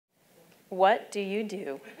What do you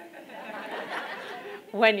do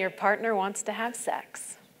when your partner wants to have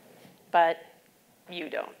sex, but you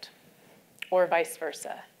don't? Or vice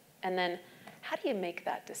versa. And then, how do you make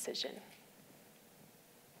that decision?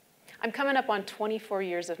 I'm coming up on 24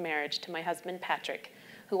 years of marriage to my husband, Patrick,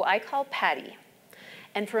 who I call Patty.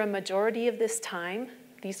 And for a majority of this time,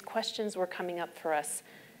 these questions were coming up for us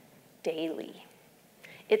daily.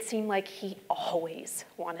 It seemed like he always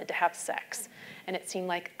wanted to have sex, and it seemed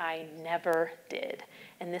like I never did.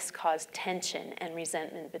 And this caused tension and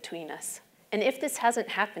resentment between us. And if this hasn't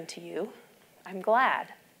happened to you, I'm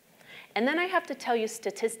glad. And then I have to tell you,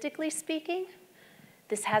 statistically speaking,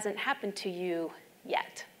 this hasn't happened to you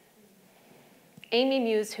yet. Amy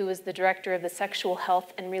Muse, who is the director of the Sexual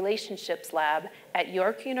Health and Relationships Lab at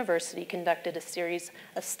York University, conducted a series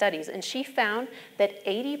of studies, and she found that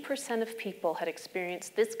 80% of people had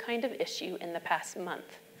experienced this kind of issue in the past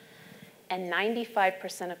month, and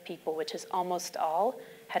 95% of people, which is almost all,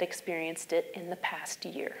 had experienced it in the past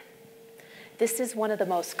year. This is one of the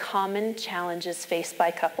most common challenges faced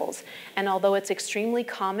by couples, and although it's extremely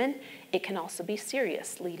common, it can also be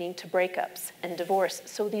serious, leading to breakups and divorce.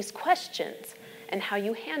 So these questions and how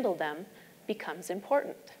you handle them becomes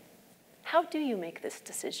important. How do you make this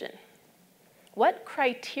decision? What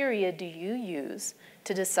criteria do you use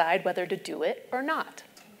to decide whether to do it or not?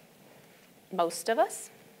 Most of us,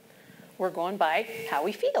 we're going by how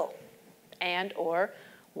we feel, and or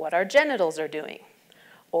what our genitals are doing,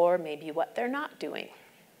 or maybe what they're not doing.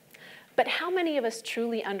 But how many of us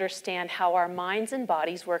truly understand how our minds and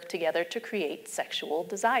bodies work together to create sexual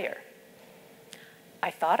desire?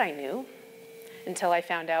 I thought I knew, until I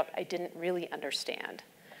found out I didn't really understand,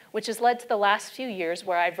 which has led to the last few years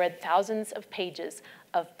where I've read thousands of pages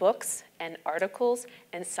of books and articles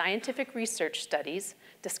and scientific research studies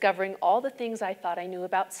discovering all the things I thought I knew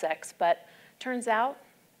about sex, but turns out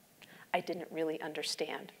I didn't really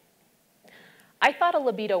understand. I thought a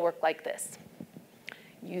libido worked like this.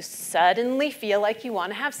 You suddenly feel like you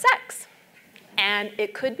want to have sex, and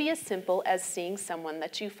it could be as simple as seeing someone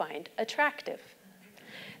that you find attractive.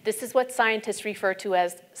 This is what scientists refer to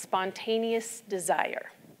as spontaneous desire.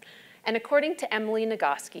 And according to Emily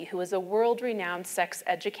Nagoski, who is a world-renowned sex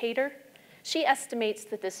educator, she estimates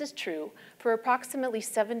that this is true for approximately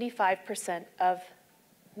 75% of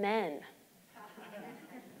men.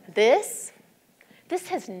 This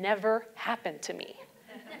has never happened to me.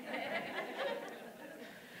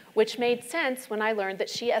 Which made sense when I learned that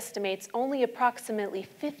she estimates only approximately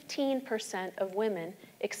 15% of women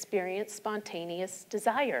experience spontaneous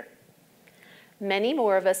desire. Many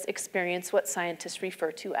more of us experience what scientists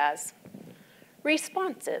refer to as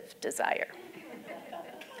responsive desire.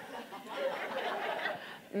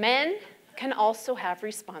 Men can also have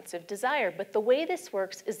responsive desire, but the way this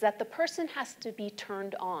works is that the person has to be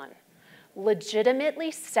turned on,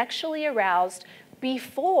 legitimately sexually aroused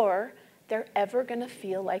before they're ever going to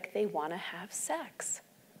feel like they want to have sex.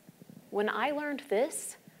 When I learned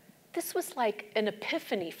this was like an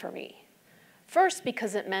epiphany for me. First,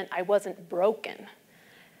 because it meant I wasn't broken,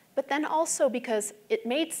 but then also because it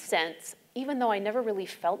made sense. Even though I never really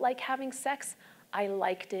felt like having sex, I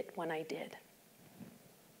liked it when I did.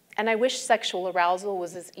 And I wish sexual arousal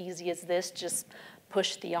was as easy as this, just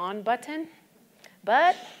push the on button.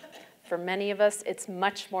 But for many of us, it's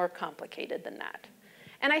much more complicated than that.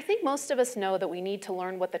 And I think most of us know that we need to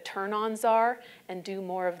learn what the turn-ons are and do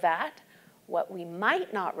more of that. What we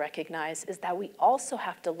might not recognize is that we also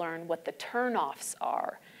have to learn what the turn-offs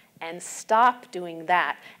are and stop doing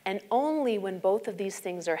that. And only when both of these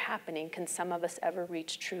things are happening can some of us ever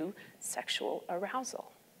reach true sexual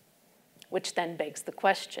arousal. Which then begs the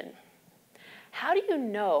question, how do you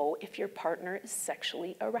know if your partner is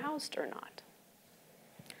sexually aroused or not?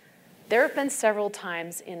 There have been several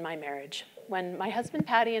times in my marriage when my husband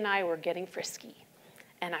Patty and I were getting frisky,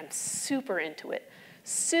 and I'm super into it,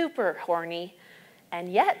 super horny,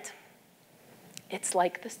 and yet it's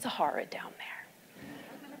like the Sahara down there.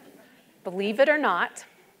 Believe it or not,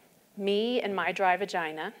 me and my dry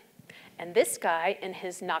vagina, and this guy in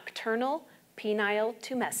his nocturnal penile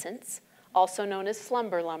tumescence, also known as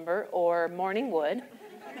slumber lumber or morning wood,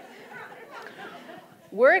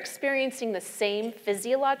 we're experiencing the same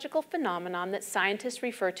physiological phenomenon that scientists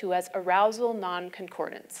refer to as arousal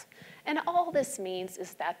non-concordance. And all this means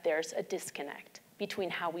is that there's a disconnect between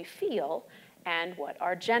how we feel and what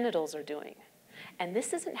our genitals are doing. And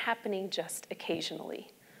this isn't happening just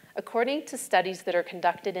occasionally. According to studies that are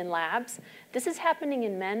conducted in labs, this is happening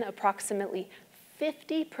in men approximately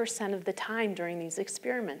 50% of the time during these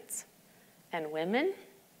experiments. And women,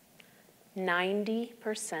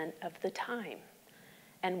 90% of the time.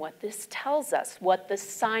 And what this tells us, what the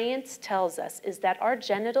science tells us, is that our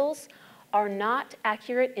genitals are not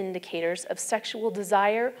accurate indicators of sexual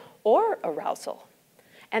desire or arousal.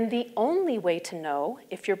 And the only way to know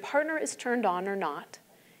if your partner is turned on or not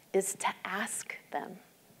is to ask them.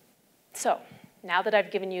 So, now that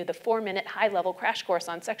I've given you the 4-minute high-level crash course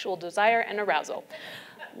on sexual desire and arousal,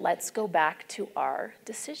 let's go back to our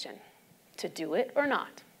decision to do it or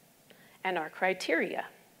not, and our criteria.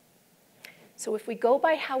 So if we go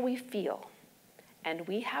by how we feel, and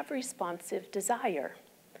we have responsive desire,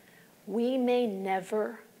 we may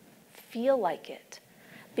never feel like it,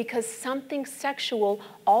 because something sexual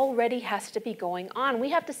already has to be going on. We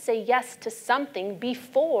have to say yes to something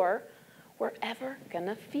before we're ever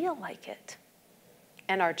gonna feel like it.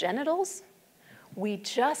 And our genitals, we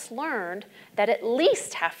just learned that at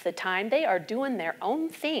least half the time they are doing their own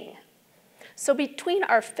thing. So between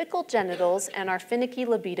our fickle genitals and our finicky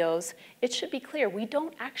libidos, it should be clear we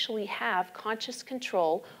don't actually have conscious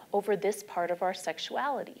control over this part of our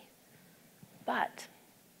sexuality. But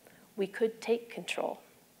we could take control.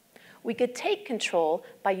 We could take control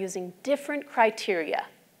by using different criteria,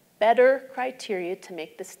 better criteria to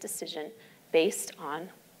make this decision based on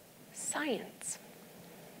science.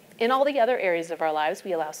 In all the other areas of our lives,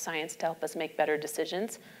 we allow science to help us make better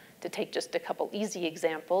decisions. To take just a couple easy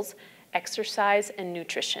examples, exercise and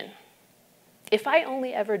nutrition. If I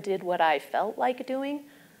only ever did what I felt like doing,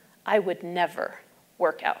 I would never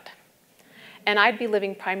work out. And I'd be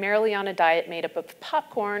living primarily on a diet made up of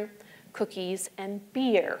popcorn, cookies, and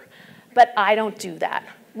beer. But I don't do that.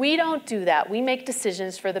 We don't do that. We make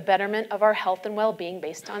decisions for the betterment of our health and well-being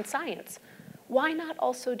based on science. Why not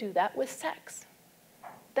also do that with sex?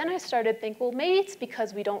 Then I started to think, well, maybe it's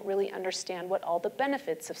because we don't really understand what all the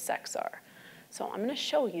benefits of sex are. So I'm going to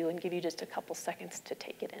show you and give you just a couple seconds to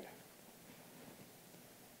take it in.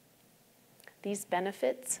 These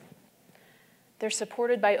benefits, they're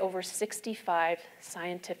supported by over 65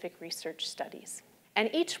 scientific research studies. And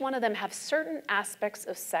each one of them have certain aspects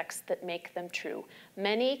of sex that make them true.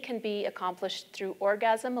 Many can be accomplished through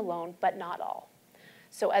orgasm alone, but not all.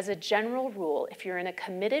 So as a general rule, if you're in a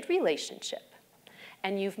committed relationship,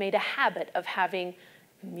 and you've made a habit of having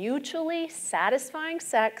mutually satisfying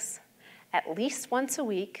sex at least once a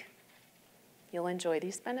week, you'll enjoy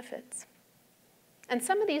these benefits. And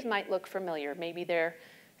some of these might look familiar. Maybe they're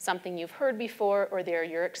something you've heard before, or they're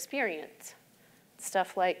your experience.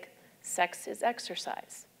 Stuff like sex is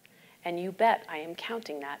exercise. And you bet I am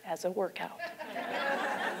counting that as a workout.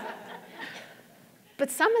 But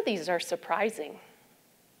some of these are surprising.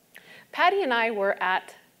 Patty and I were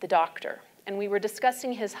at the doctor, and we were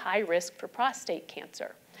discussing his high risk for prostate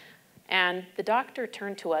cancer. And the doctor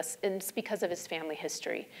turned to us, and it's because of his family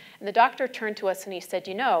history. And the doctor turned to us and he said,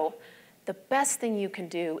 you know, the best thing you can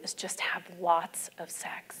do is just have lots of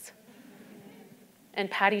sex. And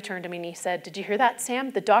Patty turned to me and he said, did you hear that, Sam?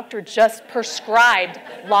 The doctor just prescribed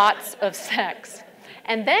lots of sex.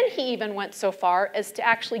 And then he even went so far as to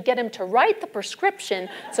actually get him to write the prescription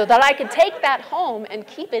so that I could take that home and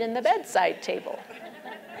keep it in the bedside table.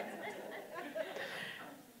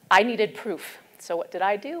 I needed proof. So what did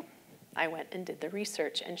I do? I went and did the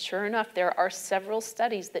research. And sure enough, there are several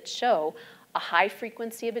studies that show a high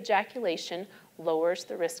frequency of ejaculation lowers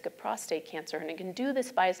the risk of prostate cancer. And it can do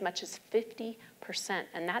this by as much as 50%.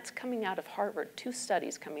 And that's coming out of Harvard, 2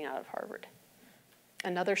 studies coming out of Harvard.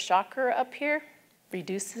 Another shocker up here,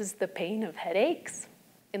 reduces the pain of headaches.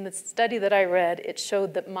 In the study that I read, it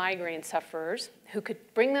showed that migraine sufferers who could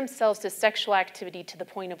bring themselves to sexual activity to the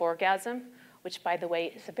point of orgasm, which, by the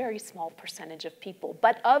way, is a very small percentage of people.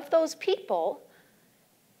 But of those people,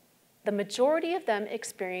 the majority of them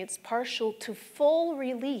experienced partial to full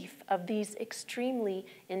relief of these extremely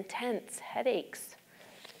intense headaches.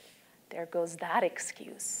 There goes that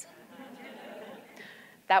excuse.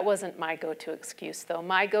 That wasn't my go-to excuse, though.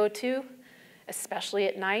 My go-to, especially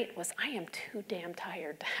at night, was I am too damn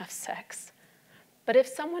tired to have sex. But if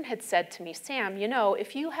someone had said to me, Sam, you know,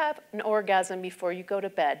 if you have an orgasm before you go to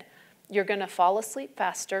bed, you're going to fall asleep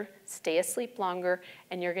faster, stay asleep longer,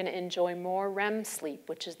 and you're going to enjoy more REM sleep,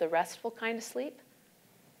 which is the restful kind of sleep,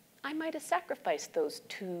 I might have sacrificed those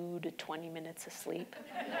 2 to 20 minutes of sleep.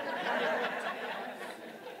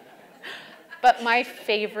 But my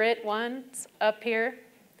favorite ones up here,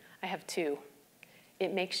 I have 2.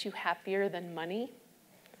 It makes you happier than money.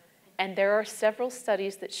 And there are several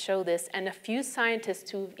studies that show this, and a few scientists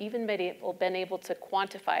who've even been able to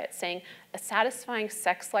quantify it, saying a satisfying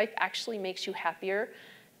sex life actually makes you happier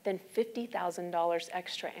than $50,000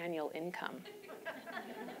 extra annual income.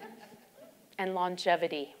 And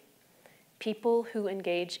longevity. People who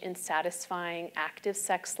engage in satisfying, active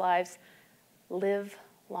sex lives live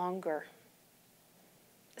longer.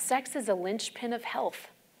 Sex is a linchpin of health.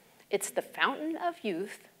 It's the fountain of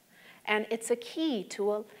youth, and it's a key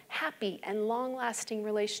to a happy and long-lasting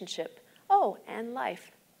relationship. Oh, and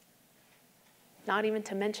life. Not even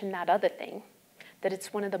to mention that other thing, that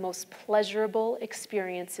it's one of the most pleasurable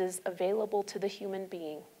experiences available to the human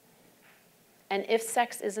being. And if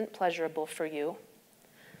sex isn't pleasurable for you,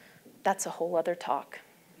 that's a whole other talk.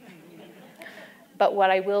 But what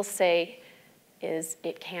I will say is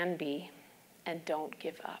it can be, and don't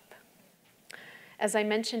give up. As I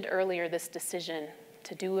mentioned earlier, this decision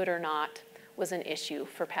to do it or not was an issue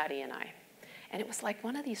for Patty and I. And it was like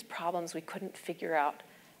one of these problems we couldn't figure out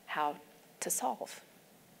how to solve.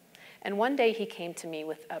 And one day he came to me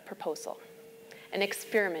with a proposal, an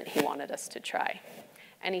experiment he wanted us to try.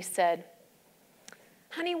 And he said,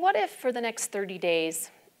 honey, what if for the next 30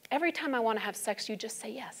 days, every time I want to have sex, you just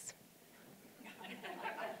say yes?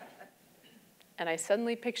 And I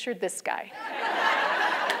suddenly pictured this guy.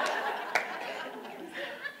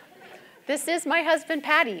 This is my husband,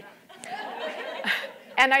 Patty.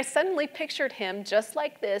 And I suddenly pictured him just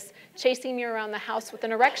like this, chasing me around the house with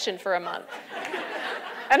an erection for a month.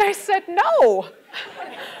 And I said, no,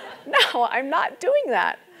 I'm not doing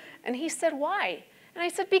that. And he said, why? And I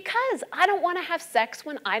said, because I don't want to have sex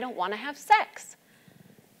when I don't want to have sex.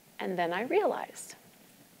 And then I realized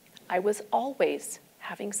I was always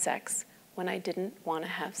having sex when I didn't want to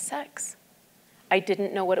have sex. I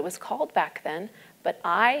didn't know what it was called back then, but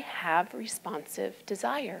I have responsive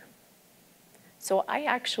desire. So I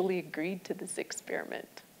actually agreed to this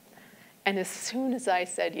experiment. And as soon as I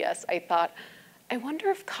said yes, I thought, I wonder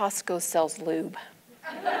if Costco sells lube.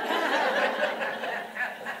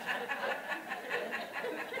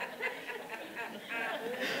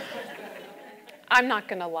 I'm not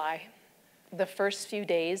gonna lie. The first few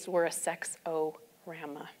days were a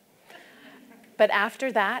sex-o-rama. But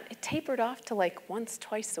after that, it tapered off to like once,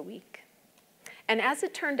 twice a week. And as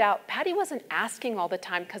it turned out, Patty wasn't asking all the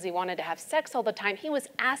time because he wanted to have sex all the time. He was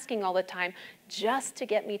asking all the time just to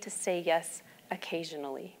get me to say yes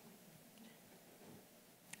occasionally.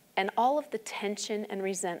 And all of the tension and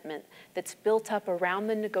resentment that's built up around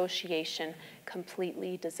the negotiation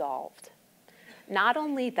completely dissolved. Not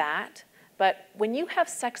only that, but when you have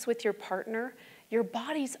sex with your partner, your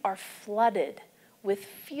bodies are flooded with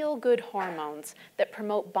feel-good hormones that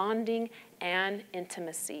promote bonding and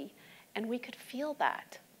intimacy. And we could feel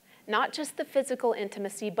that. Not just the physical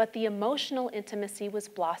intimacy, but the emotional intimacy was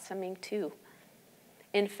blossoming too.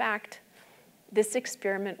 In fact, this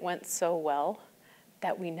experiment went so well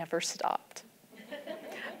that we never stopped.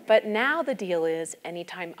 But now the deal is,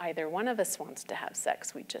 anytime either one of us wants to have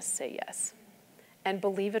sex, we just say yes. And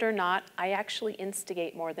believe it or not, I actually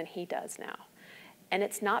instigate more than he does now. And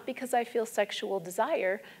it's not because I feel sexual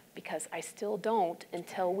desire, because I still don't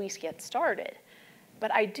until we get started.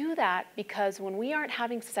 But I do that because when we aren't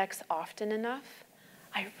having sex often enough,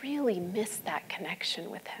 I really miss that connection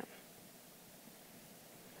with him.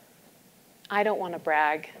 I don't want to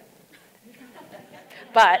brag,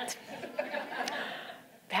 but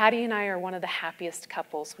Patty and I are one of the happiest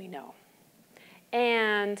couples we know.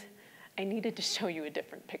 And I needed to show you a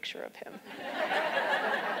different picture of him.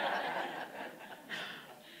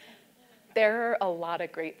 There are a lot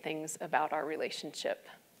of great things about our relationship,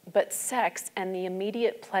 but sex and the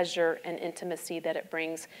immediate pleasure and intimacy that it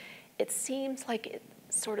brings, it seems like it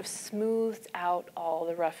sort of smooths out all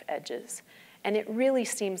the rough edges, and it really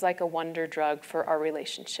seems like a wonder drug for our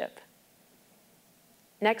relationship.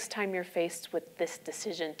 Next time you're faced with this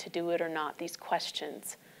decision to do it or not, these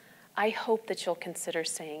questions, I hope that you'll consider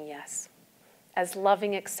saying yes, as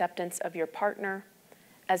loving acceptance of your partner,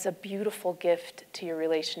 as a beautiful gift to your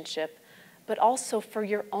relationship, but also for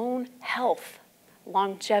your own health,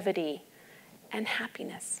 longevity, and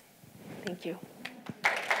happiness. Thank you.